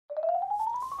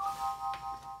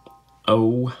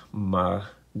Oh my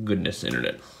goodness,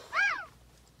 internet.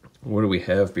 What do we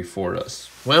have before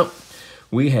us? Well,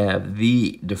 we have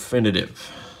the definitive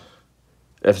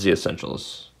FZ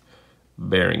Essentials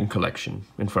bearing collection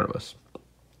in front of us.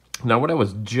 Now, what I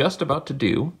was just about to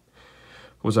do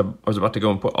was I was about to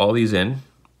go and put all these in,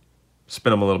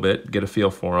 spin them a little bit, get a feel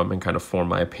for them, and kind of form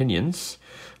my opinions,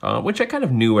 which I kind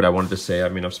of knew what I wanted to say. I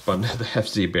mean, I've spun the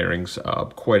FZ bearings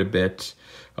quite a bit,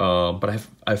 but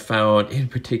I've found, in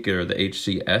particular, the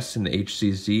HCS and the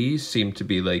HCZ seem to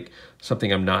be like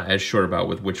something I'm not as sure about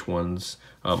with which ones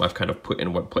I've kind of put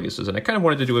in what places. And I kind of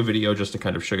wanted to do a video just to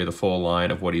kind of show you the full line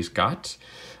of what he's got.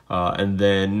 And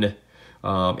then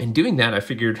in doing that, I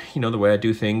figured, you know, the way I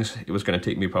do things, it was going to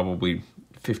take me probably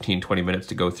 15-20 minutes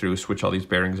to go through, switch all these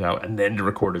bearings out, and then to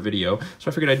record a video.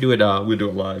 So I figured I'd do it, we'll do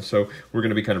it live. So we're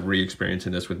going to be kind of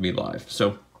re-experiencing this with me live.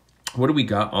 So what do we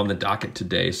got on the docket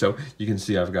today? So you can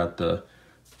see I've got the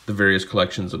various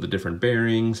collections of the different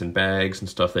bearings and bags and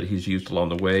stuff that he's used along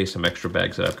the way, some extra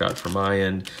bags that I've got for my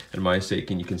end and my sake,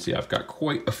 and you can see I've got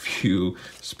quite a few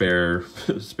spare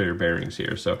bearings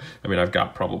here. So, I mean, I've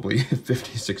got probably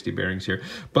 50, 60 bearings here.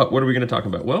 But what are we going to talk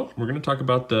about? Well, we're going to talk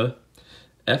about the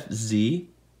FZ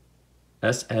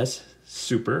SS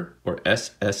Super or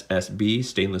SSSB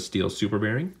stainless steel super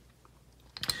bearing.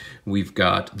 We've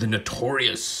got the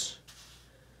notorious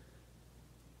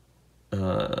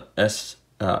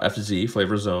FZ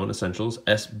Flavor Zone Essentials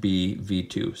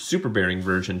SBV2 Super Bearing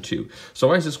version 2. So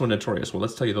why is this one notorious? Well,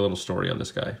 let's tell you the little story on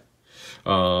this guy.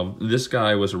 This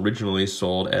guy was originally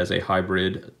sold as a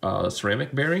hybrid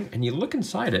ceramic bearing, and you look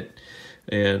inside it,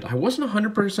 and I wasn't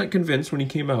 100% convinced when he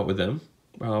came out with them,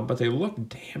 but they look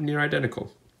damn near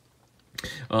identical.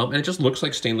 And it just looks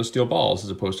like stainless steel balls as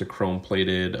opposed to chrome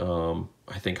plated,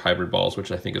 I think hybrid balls,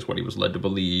 which I think is what he was led to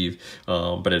believe.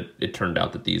 But it turned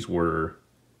out that these were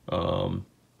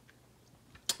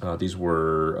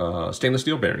stainless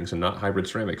steel bearings and not hybrid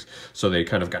ceramics. So they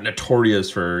kind of got notorious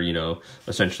for, you know,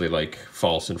 essentially like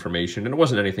false information. And it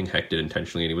wasn't anything Heck did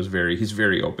intentionally. And he's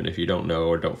very open. If you don't know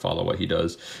or don't follow what he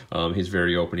does, he's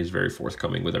very open. He's very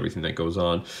forthcoming with everything that goes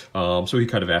on. So he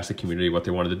kind of asked the community what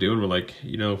they wanted to do. And we're like,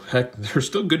 you know, heck, they're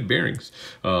still good bearings.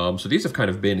 So these have kind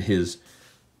of been his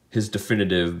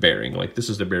definitive bearing. Like, this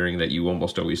is the bearing that you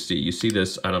almost always see. You see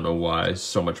this, I don't know why,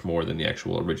 so much more than the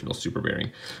actual original super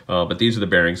bearing. But these are the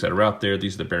bearings that are out there.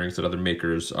 These are the bearings that other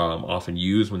makers often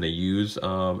use when they use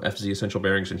FZ Essential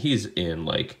bearings. And he's in,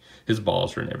 like, his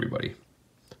balls are in everybody.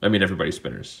 I mean, everybody's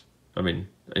spinners. I mean,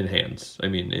 in hands. I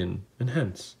mean, in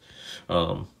hands.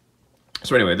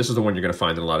 So anyway, this is the one you're going to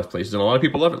find in a lot of places, and a lot of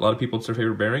people love it. A lot of people, it's their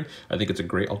favorite bearing. I think it's a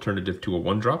great alternative to a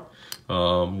one-drop,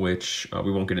 which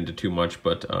we won't get into too much,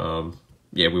 but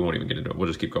yeah, we won't even get into it. We'll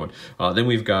just keep going. Then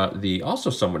we've got the also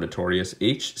somewhat notorious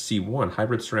HC1,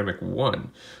 Hybrid Ceramic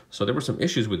 1. So there were some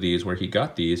issues with these where he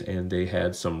got these, and they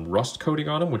had some rust coating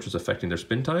on them, which was affecting their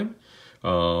spin time.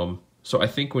 So I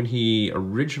think when he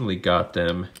originally got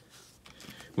them,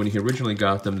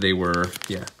 they were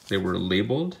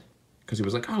labeled, because he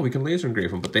was like, oh, we can laser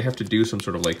engrave them, but they have to do some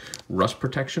sort of like rust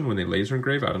protection when they laser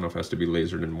engrave. I don't know if it has to be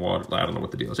lasered in water. I don't know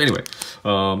what the deal is. Anyway,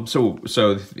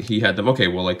 so he had them, okay,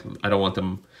 well, like, I don't want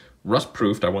them rust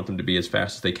proofed. I want them to be as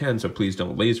fast as they can, so please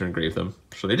don't laser engrave them.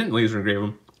 So they didn't laser engrave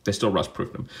them. They still rust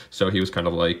proofed them. So he was kind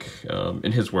of like,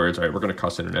 in his words, all right, we're going to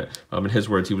cuss internet. In his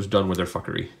words, he was done with their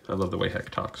fuckery. I love the way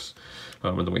Heck talks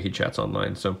and the way he chats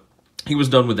online. So he was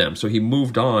done with them. So he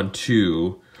moved on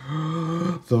to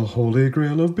the holy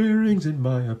grail of bearings, in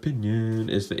my opinion,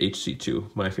 is the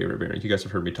HC2, my favorite bearing. You guys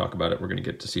have heard me talk about it. We're going to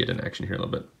get to see it in action here in a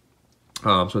little bit.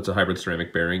 So it's a hybrid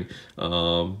ceramic bearing,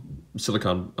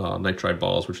 silicon nitride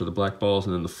balls, which are the black balls,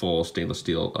 and then the full stainless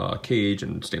steel cage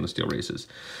and stainless steel races.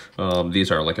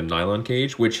 These are like a nylon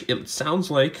cage, which it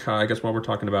sounds like, I guess while we're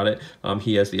talking about it,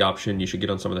 he has the option. You should get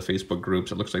on some of the Facebook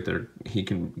groups. It looks like he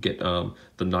can get the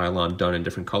nylon done in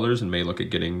different colors, and may look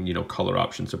at getting, you know, color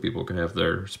options so people can have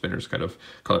their spinners kind of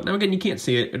colored. Now again, you can't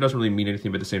see it. It doesn't really mean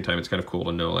anything, but at the same time, it's kind of cool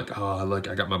to know, like, oh, look,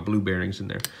 I got my blue bearings in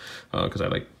there, because I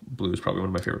like blue is probably one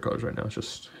of my favorite colors right now. It's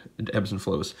just, it ebbs and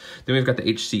flows. Then we've got the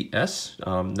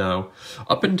HCS. Now,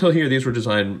 up until here, these were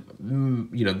designed,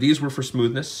 you know, these were for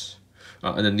smoothness,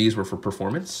 and then these were for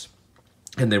performance.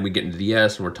 And then we get into the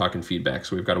S, and we're talking feedback.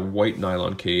 So we've got a white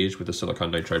nylon cage with the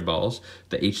silicon nitride balls,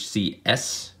 the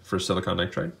HCS for silicon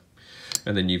nitride,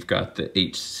 and then you've got the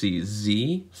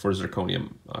HCZ for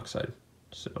zirconium oxide.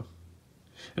 So,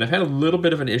 and I've had a little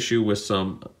bit of an issue with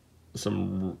some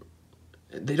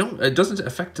it doesn't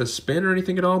affect the spin or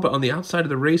anything at all, but on the outside of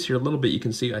the race here a little bit, you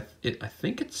can see I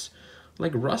think it's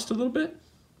like rust a little bit.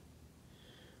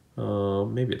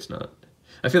 Maybe it's not.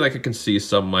 I feel like I can see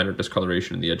some minor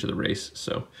discoloration in the edge of the race.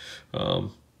 So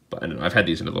But I don't know, I've had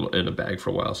these in a bag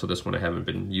for a while, so this one I haven't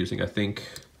been using. I think,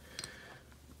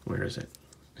 where is it?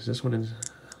 Is this one in?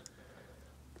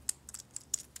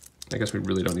 I guess we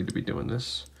really don't need to be doing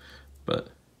this, but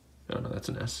oh no, that's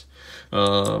an S.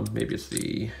 Maybe it's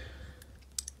the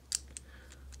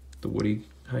Woody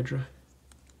Hydra.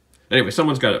 Anyway,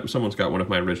 someone's got one of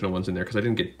my original ones in there because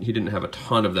he didn't have a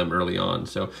ton of them early on,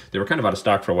 so they were kind of out of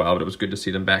stock for a while. But it was good to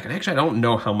see them back. And actually, I don't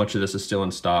know how much of this is still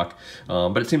in stock,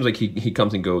 but it seems like he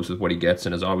comes and goes with what he gets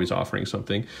and is always offering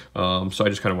something. So I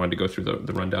just kind of wanted to go through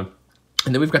the rundown.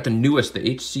 And then we've got the newest, the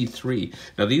HC3.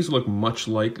 Now these look much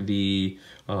like the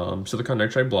silicon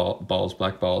nitride balls,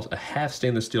 black balls, a half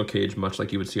stainless steel cage, much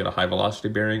like you would see at a high velocity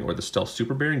bearing or the Stealth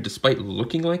Super bearing. Despite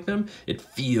looking like them, it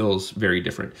feels very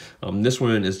different. This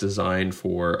one is designed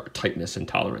for tightness and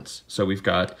tolerance. So we've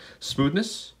got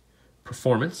smoothness,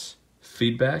 performance,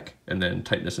 feedback, and then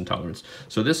tightness and tolerance.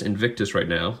 So this Invictus right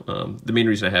now, the main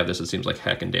reason I have this, it seems like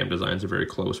Heck and Dam Designs are very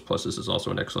close, plus this is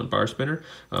also an excellent bar spinner,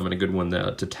 and a good one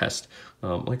to test.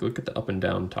 Like, look at the up and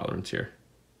down tolerance here.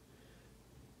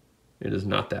 It is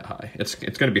not that high. It's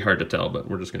going to be hard to tell, but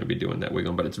we're just going to be doing that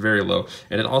wiggling, but it's very low.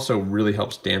 And it also really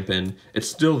helps dampen, it's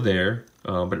still there,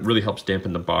 but it really helps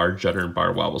dampen the bar judder and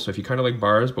bar wobble. So if you kind of like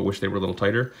bars, but wish they were a little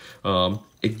tighter,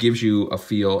 it gives you a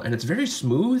feel, and it's very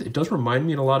smooth. It does remind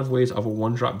me in a lot of ways of a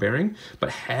one-drop bearing,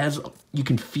 but you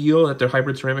can feel that they're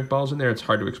hybrid ceramic balls in there. It's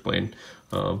hard to explain,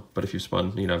 but if you've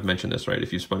spun, I've mentioned this, right?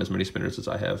 If you've spun as many spinners as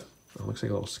I have, it looks like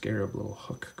a little scarab, little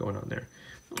hook going on there.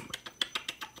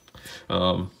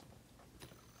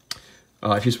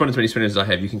 If you spun as many spinners as I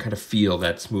have, you can kind of feel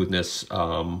that smoothness,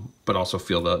 but also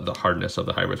feel the hardness of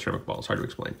the hybrid ceramic balls. Hard to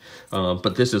explain.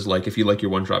 But this is like, if you like your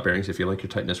one-drop bearings, if you like your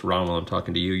tightness raw while I'm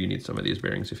talking to you, you need some of these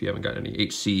bearings. If you haven't got any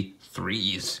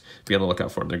HC3s, be on the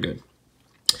lookout for them. They're good.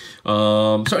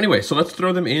 So anyway, so let's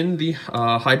throw them in the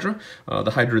Hydra.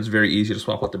 The Hydra is very easy to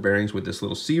swap out the bearings with this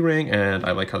little C-ring, and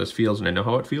I like how this feels, and I know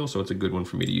how it feels, so it's a good one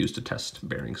for me to use to test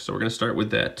bearings. So we're going to start with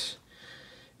that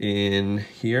in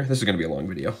here. This is going to be a long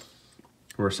video.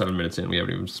 We're 7 minutes in. We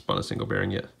haven't even spun a single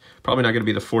bearing yet. Probably not going to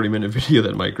be the 40-minute video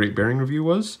that my great bearing review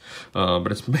was,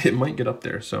 but it might get up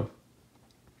there. So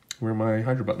where are my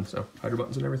Hydra buttons now? Hydra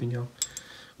buttons and everything, y'all.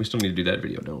 We still need to do that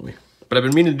video, don't we? But I've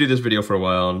been meaning to do this video for a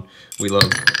while, and we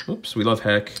love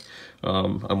Heck.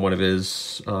 I'm one of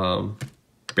his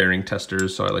bearing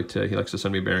testers, so he likes to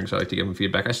send me bearings. I like to give him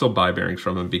feedback. I still buy bearings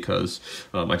from him because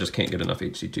I just can't get enough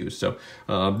HC2s. So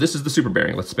this is the super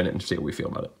bearing. Let's spin it and see how we feel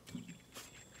about it.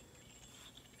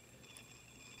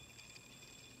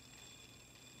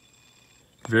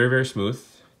 Very, very smooth.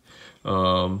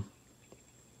 I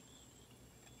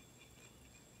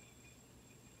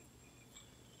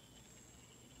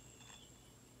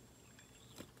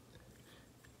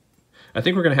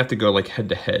think we're going to have to go like head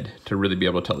to head to really be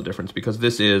able to tell the difference, because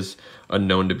this is a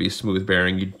known to be smooth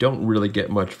bearing. You don't really get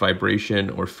much vibration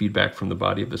or feedback from the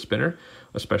body of the spinner,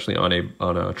 especially on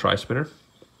a tri-spinner.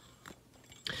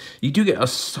 You do get a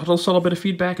subtle bit of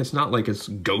feedback. It's not like it's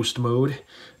ghost mode.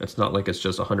 It's not like it's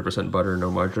just 100% butter,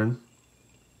 no margarine.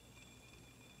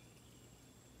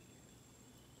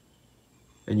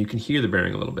 And you can hear the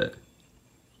bearing a little bit.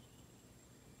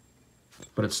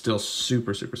 But it's still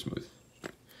super, super smooth.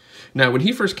 Now, when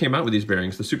he first came out with these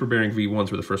bearings, the Super Bearing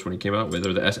V1s were the first one he came out with,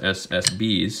 or the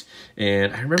SSSBs,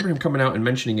 and I remember him coming out and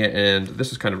mentioning it, and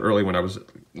this is kind of early when I was,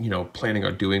 planning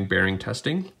on doing bearing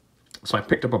testing. So I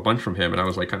picked up a bunch from him, and I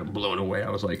was like kind of blown away.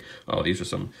 I was like, oh, these are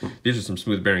some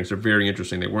smooth bearings. They're very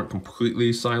interesting. They weren't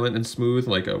completely silent and smooth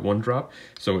like a one drop,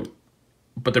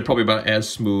 but they're probably about as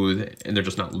smooth, and they're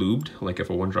just not lubed. Like if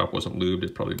a one drop wasn't lubed,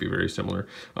 it'd probably be very similar.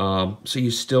 So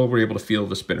you still were able to feel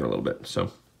the spinner a little bit.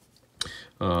 So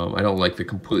I don't like the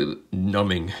complete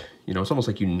numbing. It's almost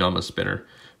like you numb a spinner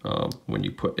when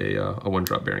you put a one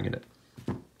drop bearing in it.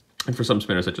 And for some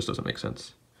spinners, that just doesn't make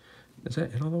sense. Is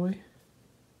that it all the way?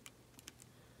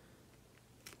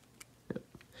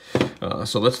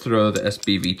 So let's throw the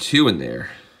SBV2 in there.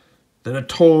 The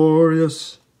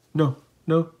Notorious.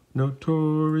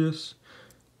 Notorious.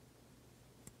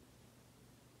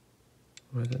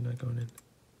 Why is that not going in?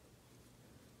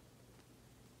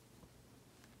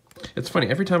 It's funny,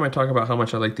 every time I talk about how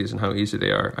much I like these and how easy they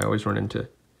are, I always run into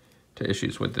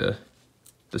issues with the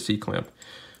C-clamp.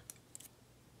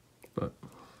 But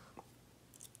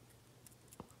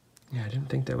yeah, I didn't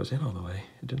think that was in all the way.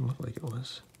 It didn't look like it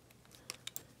was.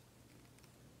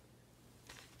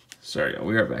 Sorry,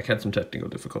 we are back. Had some technical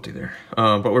difficulty there,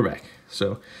 but we're back.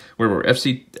 So where were we?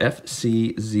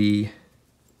 SBV2,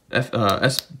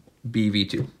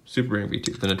 Super Bearing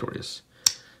V2, the Notorious.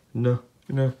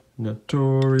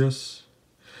 Notorious.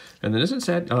 And then isn't it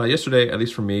sad? Yesterday, at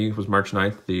least for me, was March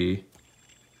 9th, the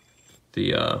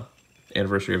the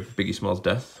anniversary of Biggie Smalls'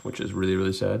 death, which is really,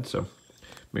 really sad. So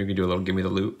maybe we can do a little "Give Me the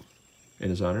Loot" in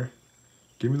his honor.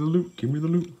 Give me the loot, give me the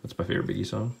loot. That's my favorite Biggie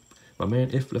song. My man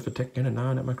If left a tech and a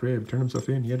 9 at my crib. Turned himself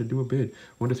in, he had to do a bid.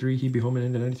 1 to 3, he'd be home in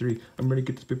into 93. I'm ready to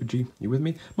get this paper G. You with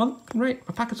me? Mother, right,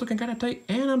 my pocket's looking kinda tight,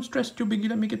 and I'm stressed. Yo, Biggie,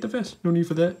 let me get the vest. No need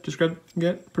for that. Just grab,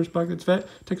 get, purse pocket that's fat.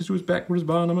 Take us to his back, where's his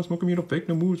bond? I'm a smoking, you don't fake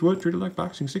no moves. What? Treat it like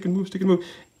boxing. Stick and move, stick and move.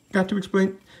 Got to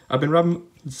explain. I've been robbing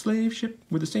the slave ship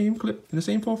with the same clip in the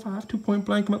same 4.5, 2-point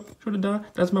blank. Come up, sure to die.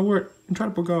 That's my word. And try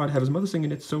to pull God. Have his mother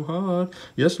singing it's so hard.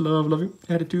 Yes, love, loving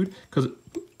attitude, cause it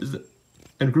is the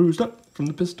and bruised up from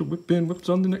the pistol whipping, whips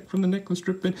on the neck from the necklace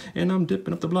stripping, and I'm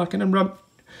dipping up the block and I'm robbing.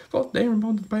 Fall there and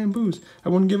on the bamboos. I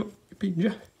wouldn't give up.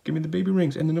 Yeah, give me the baby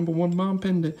rings and the #1 mom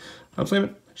pendant. I'm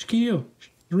slamming Shaquille.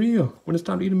 She's real. When it's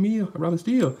time to eat a meal, I rob and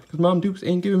steal, cause Mom Dukes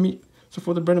ain't giving me. So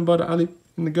for the bread and butter, I live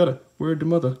in the gutter. Word to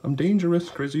mother, I'm dangerous,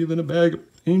 crazier than a bag of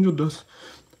angel dust.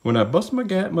 When I bust my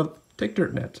gat, mother, take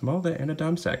dirt nets, I'm all that and a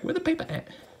dime sack with a paper at.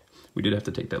 We did have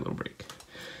to take that little break.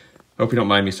 Hope you don't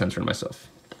mind me censoring myself.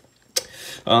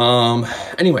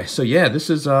 Anyway, so yeah, this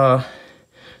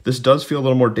does feel a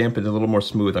little more dampened, a little more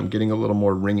smooth. I'm getting a little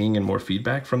more ringing and more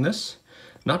feedback from this.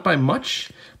 Not by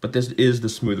much, but this is the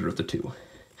smoother of the two.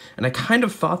 And I kind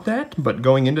of thought that, but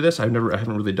going into this, I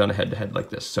haven't really done a head-to-head like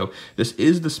this. So this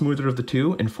is the smoother of the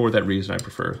two, and for that reason, I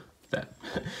prefer that.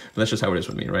 But that's just how it is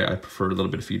with me, right? I prefer a little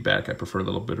bit of feedback. I prefer a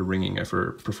little bit of ringing. I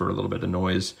prefer a little bit of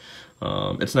noise.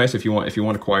 It's nice if you want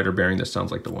a quieter bearing. This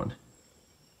sounds like the one.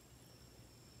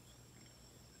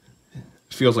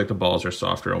 Feels like the balls are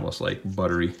softer, almost like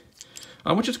buttery,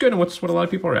 which is good and what's what a lot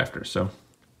of people are after. So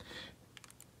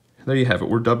there you have it.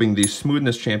 We're dubbing the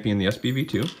smoothness champion the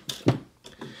SBV2,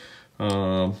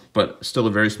 but still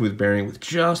a very smooth bearing with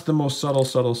just the most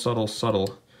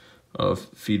subtle of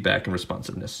feedback and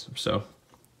responsiveness. So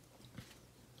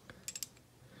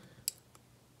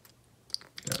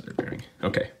their bearing.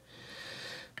 Okay,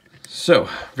 so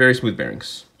very smooth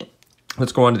bearings.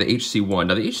 Let's go on to the HC1.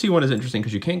 Now the HC1 is interesting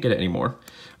because you can't get it anymore.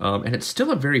 And it's still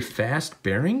a very fast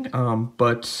bearing,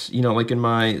 but you know, like in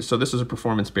my, so this is a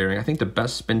performance bearing. I think the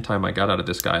best spin time I got out of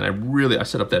this guy, and I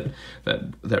set up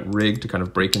that rig to kind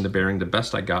of break in the bearing. The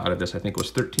best I got out of this, I think,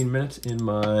 was 13 minutes in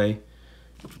my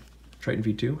Triton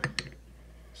V2.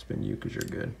 Spin you because you're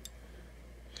good.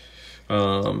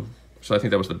 So I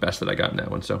think that was the best that I got in that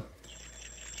one. So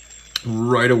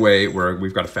right away, where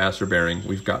we've got a faster bearing,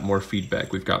 we've got more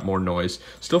feedback, we've got more noise.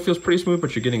 Still feels pretty smooth,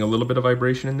 but you're getting a little bit of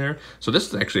vibration in there. So this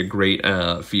is actually a great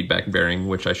feedback bearing,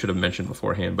 which I should have mentioned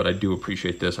beforehand, but I do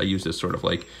appreciate this. I use this sort of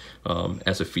like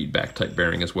as a feedback type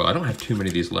bearing as well. I don't have too many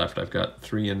of these left. I've got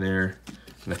 3 in there,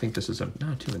 and I think this is 2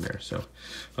 in there. So,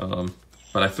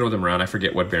 but I throw them around. I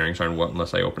forget what bearings are and what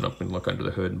unless I open up and look under the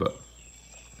hood, but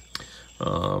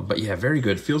yeah, very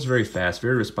good. Feels very fast,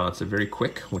 very responsive, very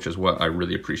quick, which is what I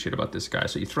really appreciate about this guy.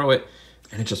 So you throw it,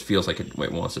 and it just feels like it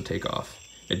wants to take off.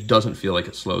 It doesn't feel like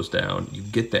it slows down. You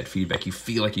get that feedback. You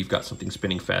feel like you've got something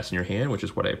spinning fast in your hand, which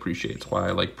is what I appreciate. It's why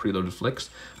I like preloaded flicks.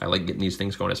 I like getting these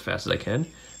things going as fast as I can,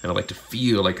 and I like to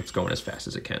feel like it's going as fast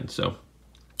as it can. So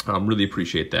really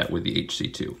appreciate that with the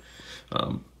HC2,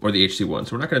 or the HC1.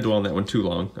 So we're not going to dwell on that one too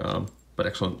long, but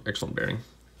excellent bearing,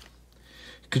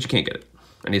 because you can't get it.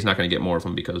 And he's not going to get more of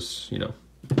them because, you know,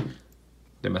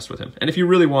 they messed with him. And if you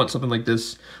really want something like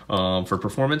this for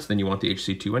performance, then you want the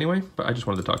HC2 anyway. But I just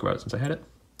wanted to talk about it since I had it.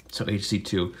 So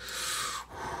HC2,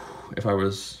 if I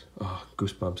was,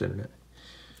 goosebumps internet.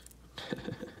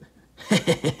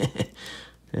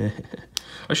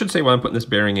 I should say while I'm putting this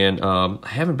bearing in, I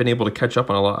haven't been able to catch up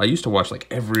on a lot. I used to watch like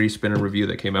every spinner review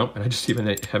that came out, and I just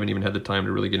haven't even had the time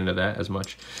to really get into that as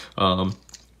much.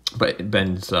 But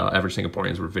Ben's Average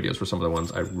Singaporeans videos were some of the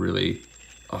ones I really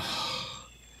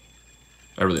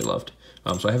loved.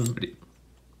 So I haven't been,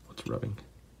 what's rubbing?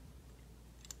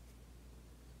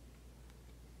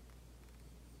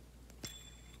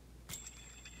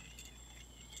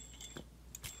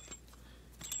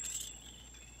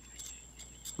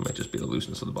 It might just be the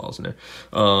looseness of the balls in there.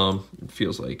 It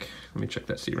feels like, let me check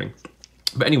that C-ring.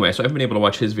 But anyway, so I haven't been able to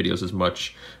watch his videos as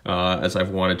much as I've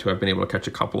wanted to. I've been able to catch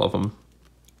a couple of them.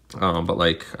 But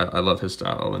like, I love his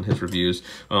style and his reviews.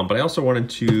 But I also wanted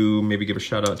to maybe give a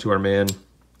shout out to our man.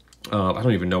 I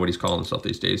don't even know what he's calling himself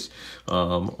these days.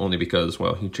 Only because,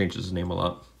 well, he changes his name a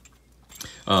lot.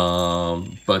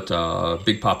 But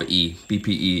Big Papa E,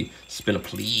 BPE, Spin a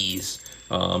Please.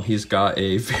 He's got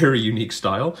a very unique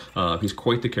style. He's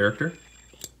quite the character.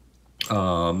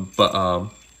 Yeah,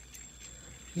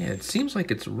 it seems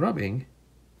like it's rubbing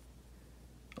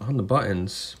on the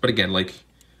buttons. But again, like,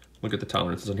 look at the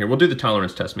tolerances on here. We'll do the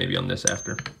tolerance test maybe on this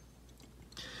after.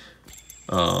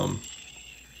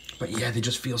 But But yeah, they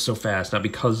just feel so fast. Now,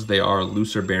 because they are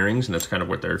looser bearings, and that's kind of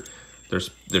what their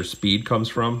speed comes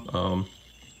from,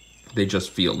 they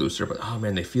just feel looser. But oh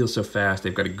man, they feel so fast.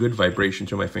 They've got a good vibration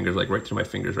to my fingers, like right through my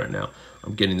fingers right now.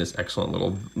 I'm getting this excellent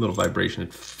little vibration.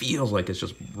 It feels like it's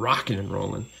just rocking and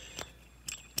rolling.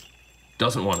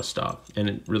 Doesn't want to stop, and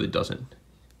it really doesn't.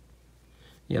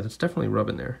 Yeah, that's definitely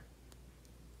rubbing there.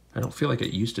 I don't feel like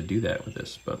it used to do that with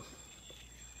this, but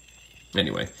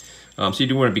anyway. So you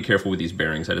do want to be careful with these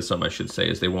bearings. That is something I should say,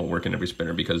 is they won't work in every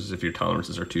spinner, because if your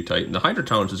tolerances are too tight, and the Hydra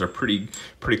tolerances are pretty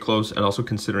close, and also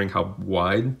considering how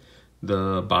wide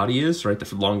the body is, right?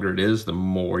 The longer it is, the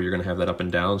more you're going to have that up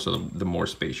and down, so the more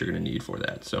space you're going to need for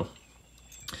that. So,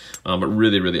 but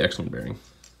really, really excellent bearing.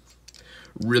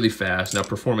 Really fast. Now,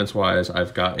 performance-wise,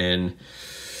 I've gotten...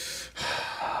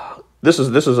 This is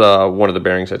one of the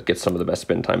bearings that gets some of the best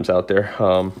spin times out there.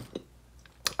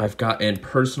 I've gotten,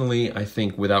 personally, I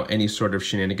think, without any sort of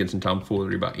shenanigans and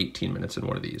tomfoolery, about 18 minutes in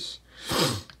one of these,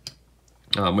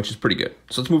 which is pretty good.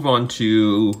 So let's move on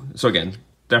to, so again,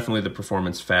 definitely the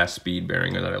performance fast speed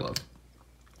bearing that I love.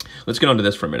 Let's get onto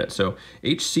this for a minute. So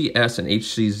HCS and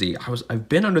HCZ, I've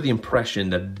been under the impression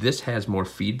that this has more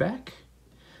feedback,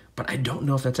 but I don't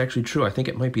know if that's actually true. I think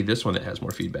it might be this one that has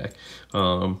more feedback,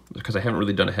 because I haven't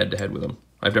really done a head-to-head with them.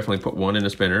 I've definitely put one in a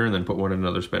spinner and then put one in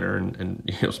another spinner, and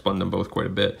you know, spun them both quite a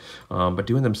bit. But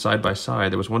doing them side by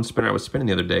side, there was one spinner I was spinning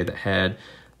the other day that had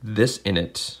this in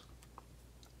it,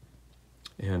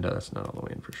 and that's not all the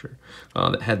way in for sure,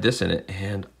 that had this in it,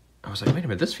 and I was like, wait a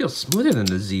minute, this feels smoother than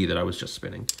the Z that I was just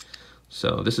spinning.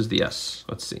 So this is the S.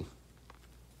 Let's see.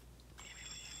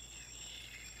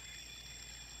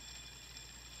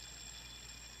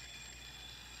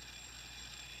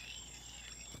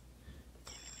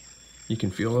 You can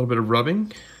feel a little bit of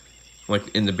rubbing,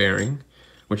 like in the bearing,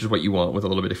 which is what you want with a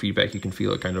little bit of feedback. You can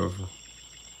feel it kind of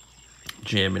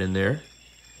jamming in there.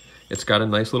 It's got a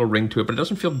nice little ring to it, but it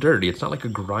doesn't feel dirty. It's not like a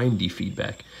grindy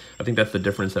feedback. I think that's the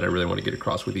difference that I really want to get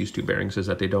across with these two bearings, is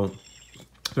that they're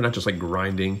not just like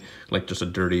grinding, like just a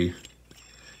dirty...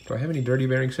 Do I have any dirty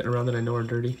bearings sitting around that I know are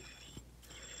dirty?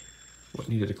 What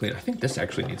needed a clean? I think this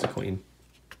actually needs a clean.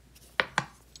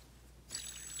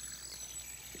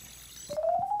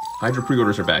 Hydra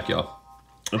pre-orders are back, y'all.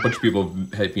 A bunch of people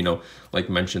have, you know,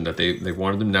 like mentioned that they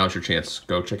wanted them. Now's your chance.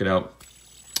 Go check it out.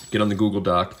 Get on the Google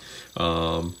Doc.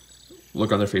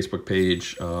 Look on their Facebook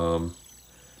page.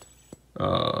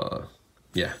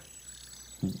 Yeah,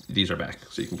 these are back,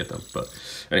 so you can get them. But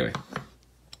anyway,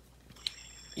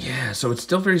 yeah. So it's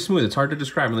still very smooth. It's hard to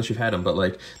describe unless you've had them. But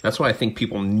like, that's why I think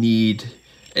people need.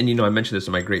 And you know, I mentioned this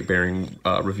in my great bearing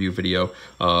review video.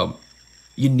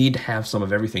 You need to have some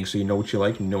of everything, so you know what you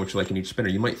like and you know what you like in each spinner.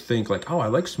 You might think like, oh, I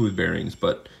like smooth bearings,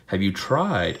 but have you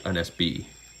tried an SB?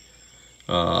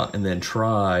 And then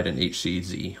tried an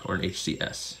HCZ or an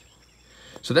HCS?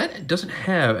 So that doesn't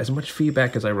have as much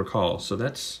feedback as I recall. So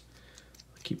that's,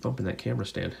 I keep bumping that camera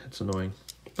stand. It's annoying.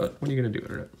 But what are you gonna do,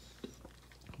 Internet?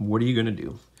 What are you gonna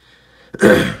do?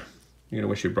 You're gonna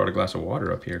wish you brought a glass of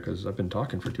water up here, because I've been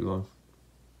talking for too long.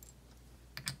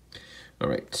 All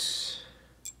right.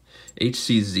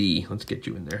 HCZ, let's get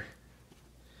you in there.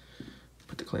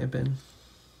 Put the clamp in.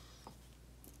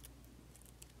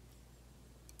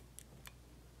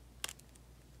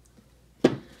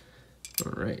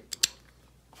 All right.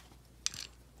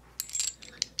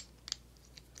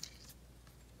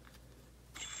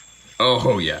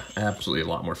 Oh yeah, absolutely a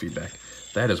lot more feedback.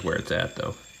 That is where it's at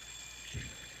though.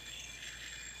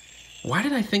 Why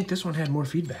did I think this one had more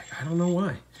feedback? I don't know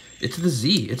why. It's the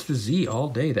Z. It's the Z all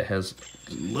day that has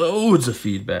loads of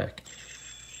feedback.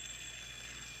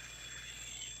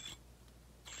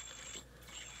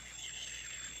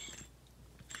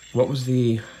 What was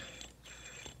the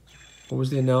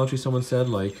analogy someone said?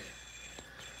 Like,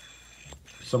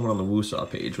 someone on the Woosaw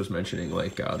page was mentioning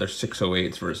like there's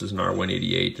 608s versus an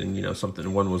R188, and you know,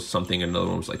 something, one was something and another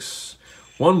one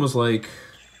was like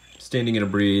standing in a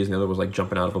breeze, and the other was like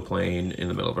jumping out of a plane in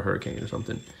the middle of a hurricane or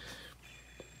something.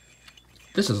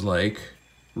 This is like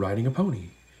riding a pony,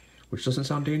 which doesn't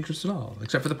sound dangerous at all,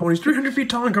 except for the pony's 300 feet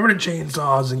tall and covered in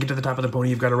chainsaws, and get to the top of the pony,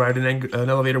 you've got to ride an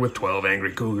elevator with 12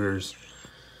 angry cougars.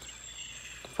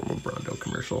 From a Brondo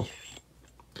commercial.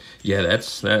 Yeah,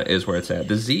 that is where it's at.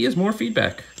 The Z is more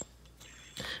feedback.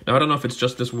 Now, I don't know if it's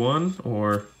just this one,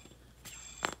 or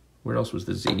where else was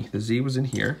the Z? The Z was in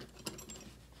here.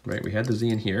 Right, we had the Z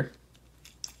in here.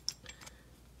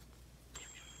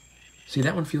 See,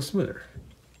 that one feels smoother.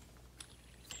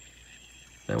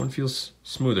 That one feels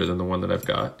smoother than the one that I've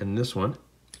got, and this one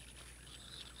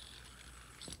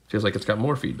feels like it's got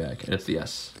more feedback, and it's the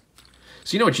S.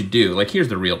 So you know what you do, like here's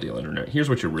the real deal, Internet. Here's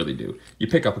what you really do. You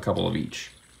pick up a couple of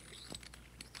each.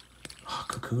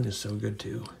 Cocoon is so good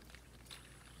too.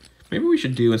 Maybe we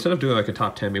should do, instead of doing like a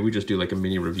top 10, maybe we just do like a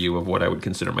mini review of what I would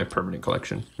consider my permanent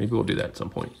collection. Maybe we'll do that at some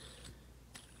point.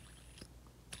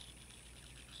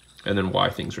 And then why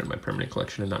things are in my permanent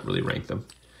collection and not really rank them.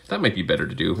 That might be better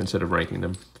to do instead of ranking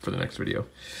them for the next video.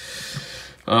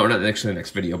 Or not the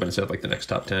next video, but instead of like the next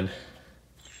top 10.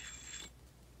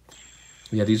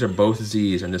 Yeah, these are both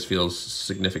Z's, and this feels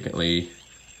significantly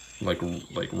like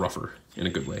rougher in a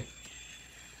good way.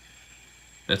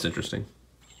 That's interesting.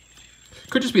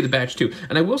 Could just be the batch too.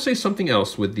 And I will say something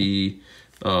else with the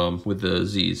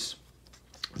Z's.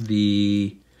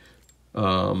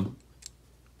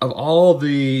 Of all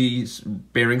the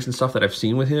bearings and stuff that I've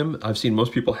seen with him, I've seen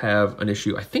most people have an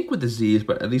issue, I think with the Z's,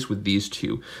 but at least with these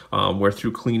two, where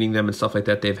through cleaning them and stuff like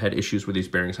that, they've had issues where these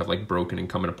bearings have like broken and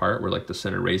coming apart, where like the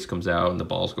center race comes out and the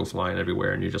balls go flying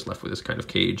everywhere and you're just left with this kind of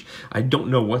cage. I don't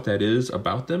know what that is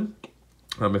about them.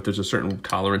 If there's a certain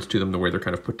tolerance to them, the way they're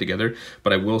kind of put together.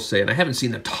 But I will say, and I haven't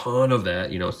seen a ton of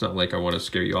that, you know, it's not like I want to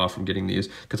scare you off from getting these,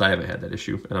 because I haven't had that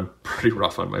issue, and I'm pretty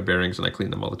rough on my bearings and I clean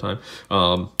them all the time.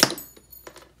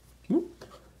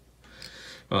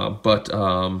 But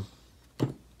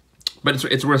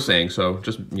it's worth saying, so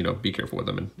just, you know, be careful with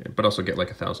them, but also get like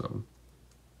 1,000 of them.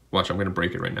 Watch, I'm going to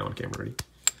break it right now on camera. Ready?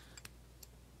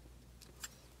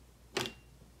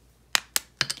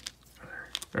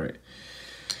 All right.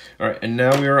 All right, and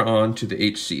now we are on to the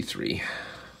HC3.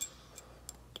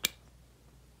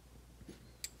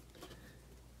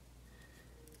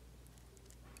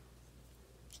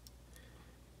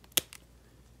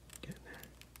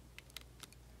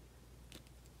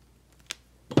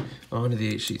 On to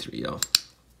the HC3, y'all.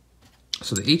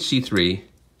 So the HC3,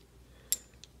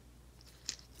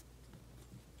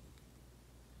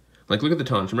 like, look at the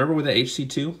tones. Remember with the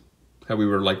HC2, how we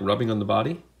were like rubbing on the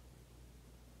body?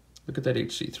 Look at that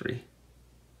HC3.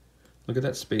 Look at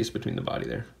that space between the body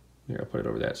there. Here, I'll put it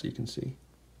over that so you can see.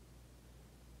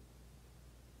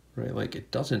 Right, like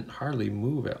it doesn't hardly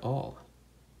move at all.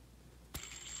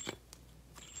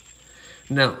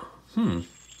 Now,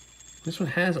 this one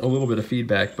has a little bit of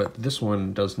feedback, but this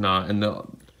one does not. And I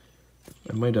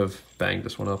might have banged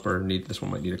this one up, or this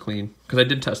one might need a clean, because I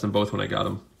did test them both when I got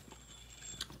them.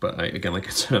 But again, like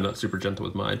I said, I'm not super gentle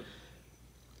with mine.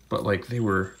 But like they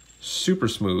were super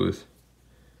smooth.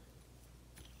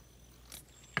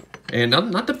 And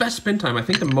not the best spin time. I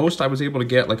think the most I was able to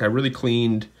get, like I really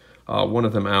cleaned one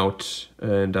of them out,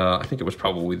 and I think it was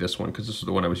probably this one, because this is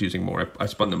the one I was using more. I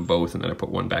spun them both, and then I put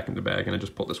one back in the bag, and I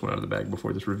just pulled this one out of the bag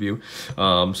before this review.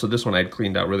 So this one I had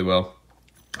cleaned out really well.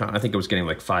 I think it was getting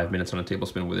like 5 minutes on a table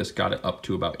spin with this, got it up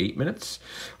to about 8 minutes.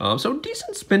 So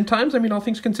decent spin times. I mean, all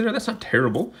things considered, that's not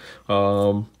terrible.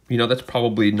 You know, that's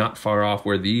probably not far off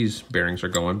where these bearings are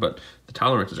going, but the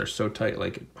tolerances are so tight,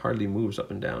 like it hardly moves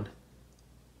up and down.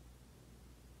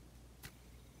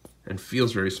 And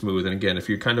feels very smooth. And again, if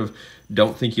you kind of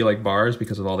don't think you like bars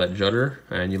because of all that judder,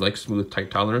 and you like smooth,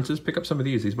 tight tolerances, pick up some of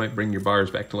these. These might bring your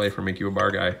bars back to life or make you a bar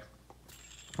guy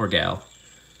or gal.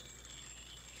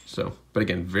 So, but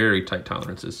again, very tight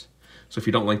tolerances. So if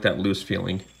you don't like that loose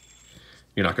feeling,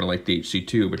 you're not going to like the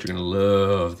HC2, but you're going to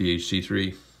love the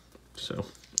HC3. So,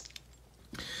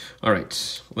 all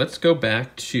right, let's go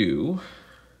back to...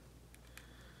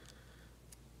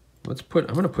 I'm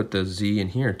going to put the Z in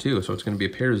here too, so it's going to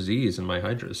be a pair of Z's in my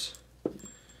Hydras.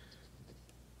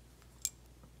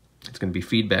 It's going to be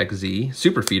feedback Z,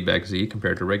 super feedback Z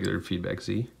compared to regular feedback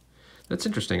Z. That's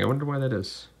interesting. I wonder why that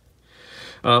is.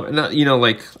 And that, you know,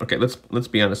 like, okay, let's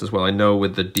be honest as well. I know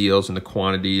with the deals and the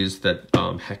quantities that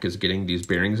Heck is getting these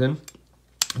bearings in,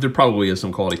 there probably is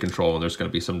some quality control, and there's going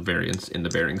to be some variance in the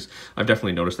bearings. I've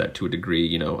definitely noticed that to a degree,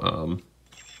 you know.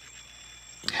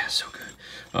 Yeah, so good.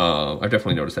 I've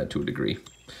definitely noticed that to a degree,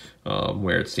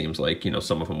 where it seems like, you know,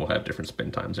 some of them will have different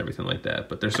spin times, everything like that,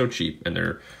 but they're so cheap and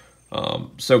they're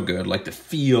so good. Like the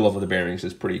feel of the bearings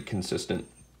is pretty consistent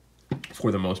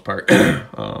for the most part.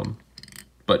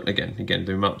 But again,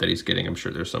 the amount that he's getting, I'm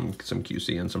sure there's some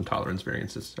QC and some tolerance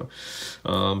variances. So,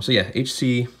 so yeah,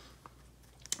 HC3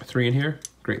 in here,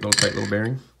 great little tight little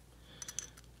bearing.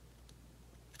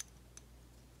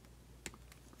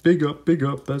 Big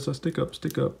up as I stick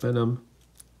up, and I'm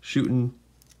shooting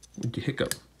with your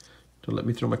hiccup. Don't let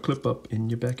me throw my clip up in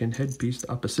your back end headpiece,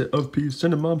 the opposite of peace.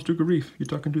 Send a moms to grief. You're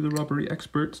talking to the robbery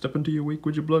expert. Step into your wake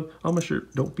with your blood on my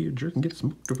shirt. Don't be a jerk and get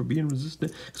smoked over being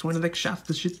resistant. Cause when I like shots,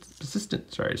 this shit's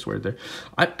persistent. Sorry, I swear there.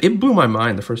 It blew my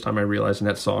mind the first time I realized in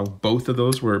that song, both of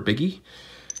those were Biggie.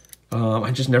 I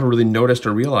just never really noticed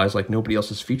or realized like nobody else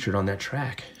is featured on that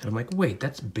track. And I'm like, wait,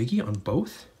 that's Biggie on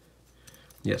both?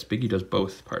 Yes, Biggie does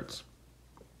both parts.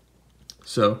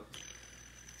 So,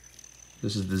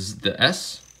 this is the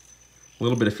S, A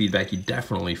little bit of feedback, you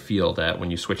definitely feel that when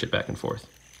you switch it back and forth.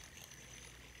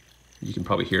 You can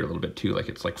probably hear it a little bit too, like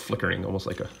it's like flickering, almost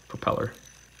like a propeller.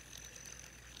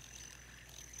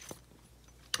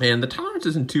 And the tolerance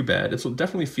isn't too bad. It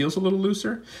definitely feels a little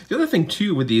looser. The other thing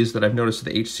too with these that I've noticed,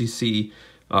 the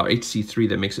HC3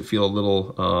 that makes it feel a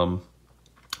little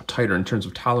tighter in terms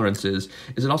of tolerances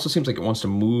is it also seems like it wants to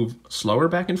move slower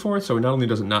back and forth. So not only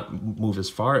does it not move as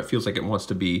far, it feels like it wants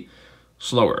to be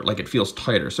slower, like it feels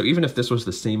tighter. So even if this was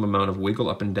the same amount of wiggle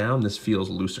up and down, this feels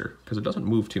looser because it doesn't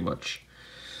move too much.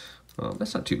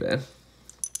 That's not too bad.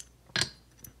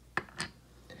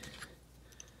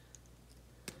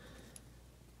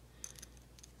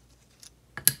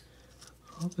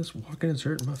 All this walking is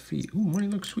hurting my feet. Ooh, money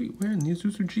looks sweet wearing the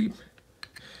Isuzu Jeep.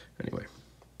 Anyway.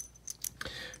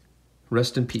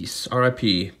 Rest in peace.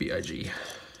 R.I.P. B.I.G.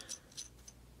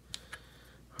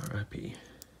 R.I.P.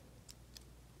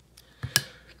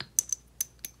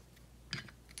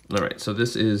 All right, so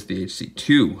this is the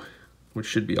HC2, which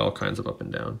should be all kinds of up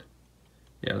and down.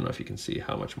 Yeah, I don't know if you can see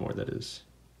how much more that is.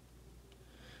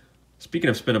 Speaking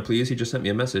of Spin a Please, he just sent me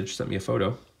a message, sent me a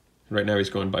photo. Right now he's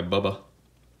going by Bubba.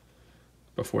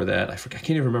 Before that, I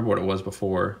can't even remember what it was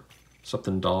before.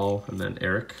 Something Doll, and then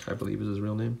Eric, I believe is his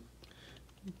real name.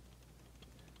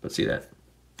 But see that?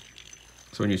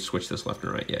 So when you switch this left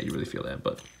and right, yeah, you really feel that,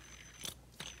 but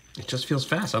it just feels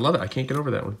fast. I love it. I can't get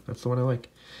over that one. That's the one I like.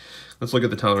 Let's look at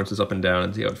the tolerances up and down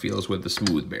and see how it feels with the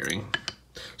smooth bearing.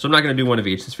 So I'm not going to do one of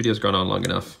each. This video's gone on long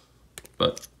enough,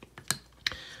 but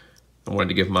I wanted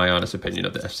to give my honest opinion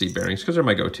of the FC bearings because they're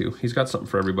my go-to. He's got something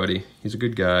for everybody. He's a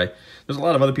good guy. There's a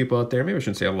lot of other people out there. Maybe I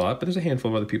shouldn't say a lot, but there's a handful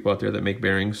of other people out there that make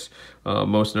bearings.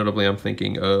 Most notably, I'm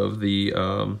thinking of the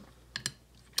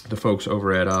folks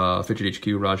over at Fidget HQ,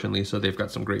 Raj and Lisa. They've got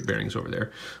some great bearings over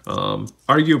there.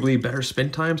 Arguably better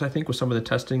spin times, I think, with some of the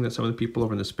testing that some of the people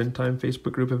over in the Spin Time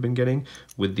Facebook group have been getting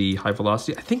with the high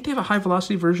velocity. I think they have a high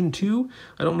velocity version too.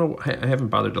 I don't know. I haven't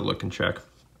bothered to look and check.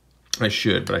 I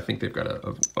should, but I think they've got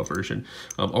a version.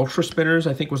 Ultra Spinners,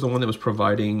 I think, was the one that was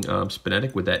providing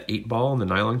Spinetic with that 8-ball and the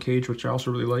nylon cage, which I also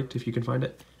really liked, if you can find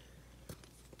it.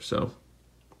 So,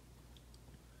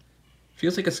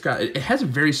 feels like it has a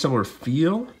very similar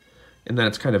feel in that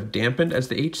it's kind of dampened as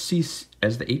the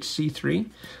HC3,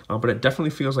 but it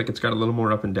definitely feels like it's got a little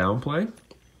more up and down play.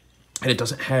 And it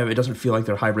doesn't feel like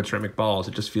they're hybrid ceramic balls.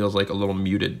 It just feels like a little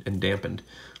muted and dampened,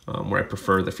 where I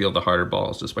prefer the feel of the harder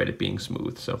balls despite it being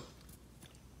smooth. So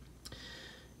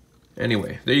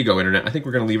anyway, there you go, Internet. I think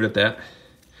we're going to leave it at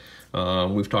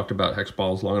that. We've talked about hex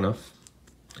balls long enough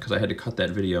because I had to cut that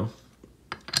video,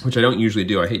 which I don't usually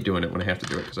do. I hate doing it when I have to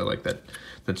do it because I like that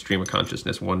stream of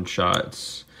consciousness, one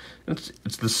shot.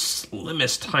 It's the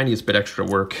slimmest, tiniest bit extra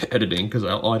work editing because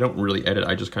I don't really edit.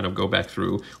 I just kind of go back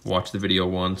through, watch the video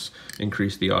once,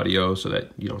 increase the audio so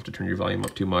that you don't have to turn your volume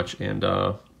up too much, and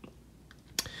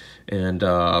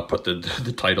put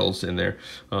the titles in there.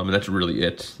 And that's really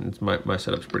it. My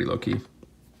setup's pretty low key.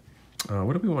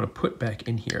 What do we want to put back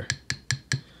in here?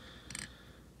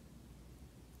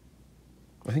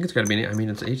 I think it's got to be. I mean,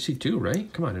 it's HC2,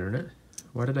 right? Come on, Internet.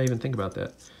 Why did I even think about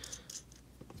that?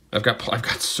 I've got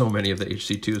so many of the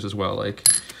HC2s as well. Like,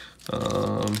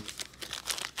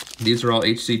 these are all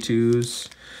HC2s.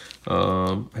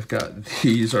 I've got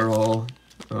these are all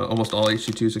almost all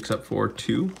HC2s except for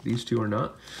 2. These 2 are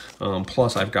not.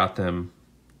 Plus, I've got them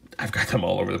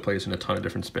all over the place in a ton of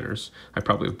different spinners. I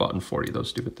probably have bought in 40 of those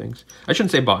stupid things. I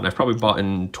shouldn't say bought in. I've probably bought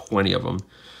in 20 of them,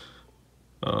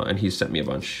 and he's sent me a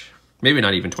bunch. Maybe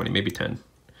not even 20. Maybe 10.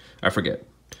 I forget.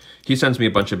 He sends me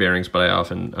a bunch of bearings, but I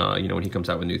often, when he comes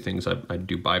out with new things, I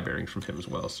do buy bearings from him as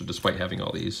well. So despite having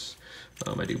all these,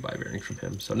 I do buy bearings from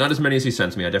him. So not as many as he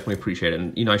sends me. I definitely appreciate it.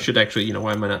 And, I should actually,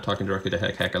 why am I not talking directly to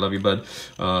Heck? Heck, I love you, bud.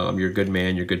 You're a good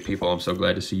man. You're good people. I'm so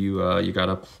glad to see you. You got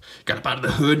up out of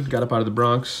the hood, got up out of the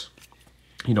Bronx.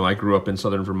 I grew up in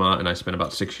southern Vermont, and I spent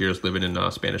about 6 years living in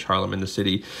Spanish Harlem in the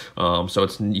city. So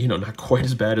it's, not quite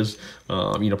as bad as,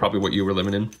 probably what you were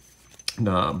living in.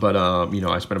 But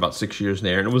I spent about 6 years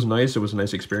there, and it was nice. It was a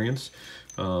nice experience.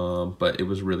 But it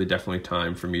was really definitely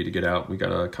time for me to get out. We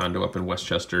got a condo up in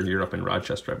Westchester. You're up in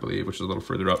Rochester, I believe, which is a little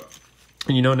further up.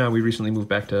 And now we recently moved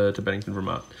back to Bennington,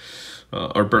 Vermont,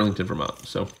 or Burlington, Vermont.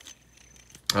 So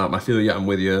I feel you. I'm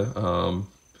with you.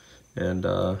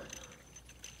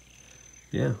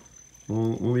 Yeah,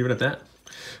 we'll leave it at that.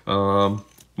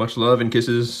 Much love and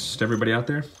kisses to everybody out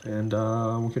there, and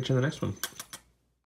we'll catch you in the next one.